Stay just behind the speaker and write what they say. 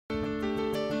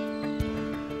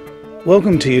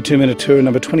Welcome to your 2-minute tour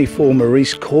number 24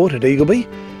 Maurice Court at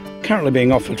Eagleby, currently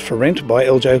being offered for rent by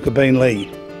Lee.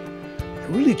 A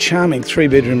really charming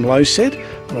 3-bedroom low set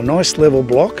on a nice level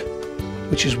block,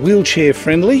 which is wheelchair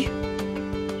friendly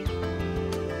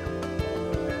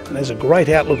and has a great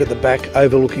outlook at the back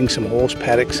overlooking some horse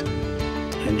paddocks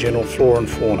and general flora and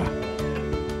fauna.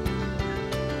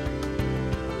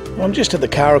 Well, I'm just at the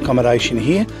car accommodation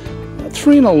here.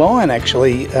 3 in a line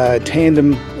actually,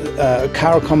 tandem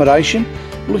car accommodation.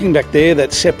 Looking back there,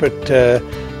 that separate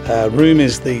room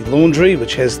is the laundry,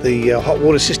 which has the hot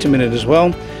water system in it as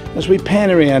well. As we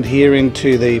pan around here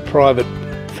into the private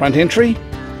front entry,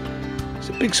 there's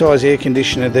a big size air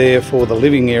conditioner there for the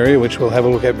living area, which we'll have a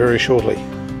look at very shortly.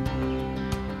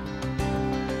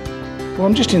 Well,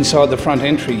 I'm just inside the front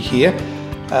entry here.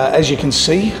 As you can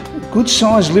see, good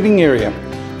sized living area,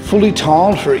 fully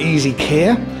tiled for easy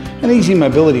care and easy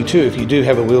mobility too if you do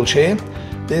have a wheelchair.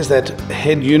 There's that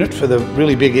head unit for the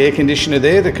really big air conditioner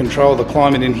there to control the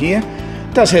climate in here.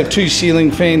 It does have 2 ceiling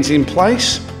fans in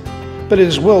place, but it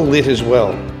is well lit as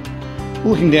well.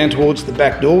 Looking down towards the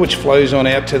back door, which flows on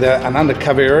out to an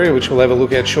undercover area, which we'll have a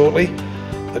look at shortly.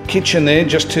 The kitchen there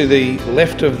just to the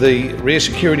left of the rear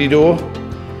security door.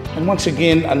 And once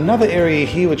again, another area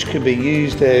here which could be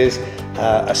used as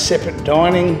a separate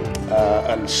dining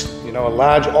and a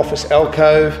large office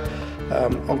alcove.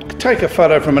 I'll take a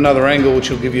photo from another angle which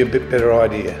will give you a bit better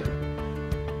idea.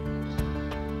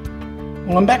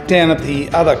 Well, I'm back down at the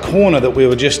other corner that we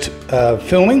were just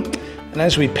filming, and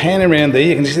as we pan around there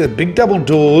you can see the big double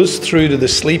doors through to the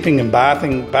sleeping and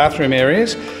bathroom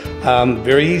areas.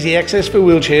 Very easy access for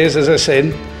wheelchairs, as I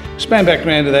said. Span back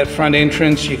around to that front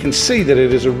entrance, you can see that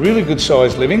it is a really good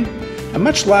sized living and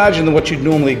much larger than what you'd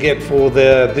normally get for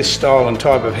this style and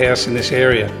type of house in this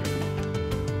area.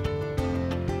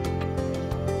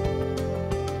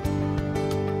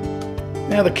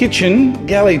 Now the kitchen,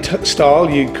 galley style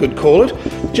you could call it,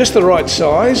 just the right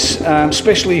size,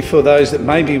 especially for those that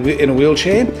may be in a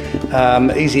wheelchair.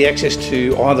 Easy access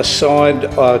to either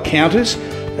side counters.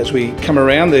 As we come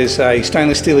around, there's a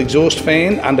stainless steel exhaust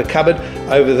fan under cupboard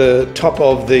over the top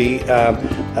of the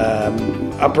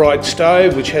upright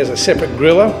stove, which has a separate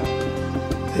griller.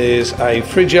 There's a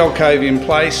fridge alcove in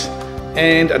place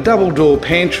and a double door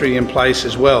pantry in place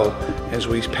as well, as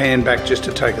we pan back just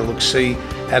to take a look-see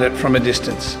at it from a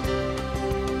distance.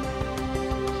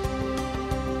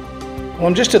 Well,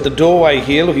 I'm just at the doorway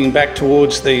here looking back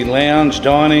towards the lounge,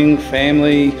 dining,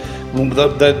 family,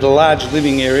 the large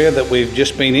living area that we've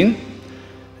just been in.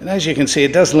 And as you can see,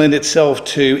 it does lend itself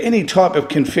to any type of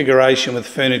configuration with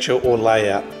furniture or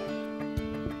layout.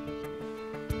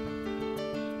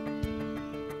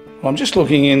 Well, I'm just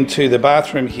looking into the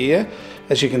bathroom here.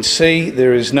 As you can see,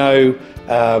 there is no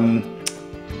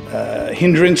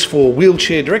hindrance for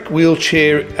direct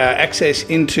wheelchair access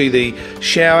into the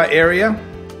shower area.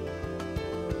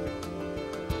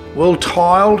 Well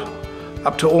tiled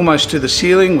up to almost to the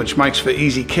ceiling, which makes for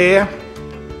easy care.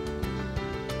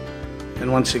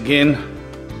 And once again,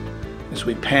 as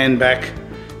we pan back,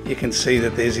 you can see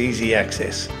that there's easy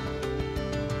access.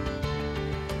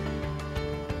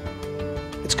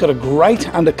 It's got a great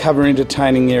undercover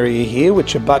entertaining area here,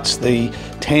 which abuts the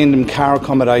tandem car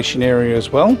accommodation area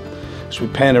as well. As we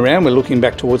pan around, we're looking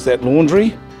back towards that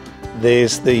laundry.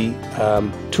 There's the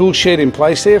tool shed in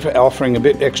place there for offering a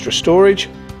bit extra storage,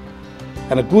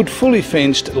 and a good fully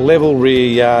fenced level rear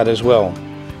yard as well.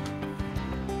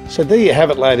 So there you have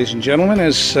it, ladies and gentlemen,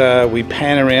 as we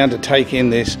pan around to take in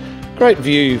this great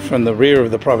view from the rear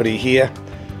of the property here.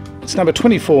 It's number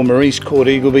 24 Maurice Court,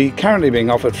 Eagleby, currently being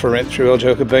offered for rent through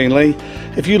Lee.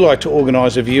 If you'd like to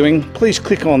organise a viewing, please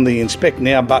click on the Inspect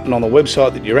Now button on the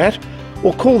website that you're at,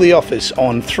 or call the office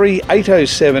on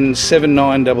 3807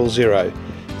 7900.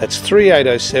 That's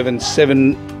 3807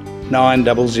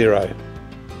 7900.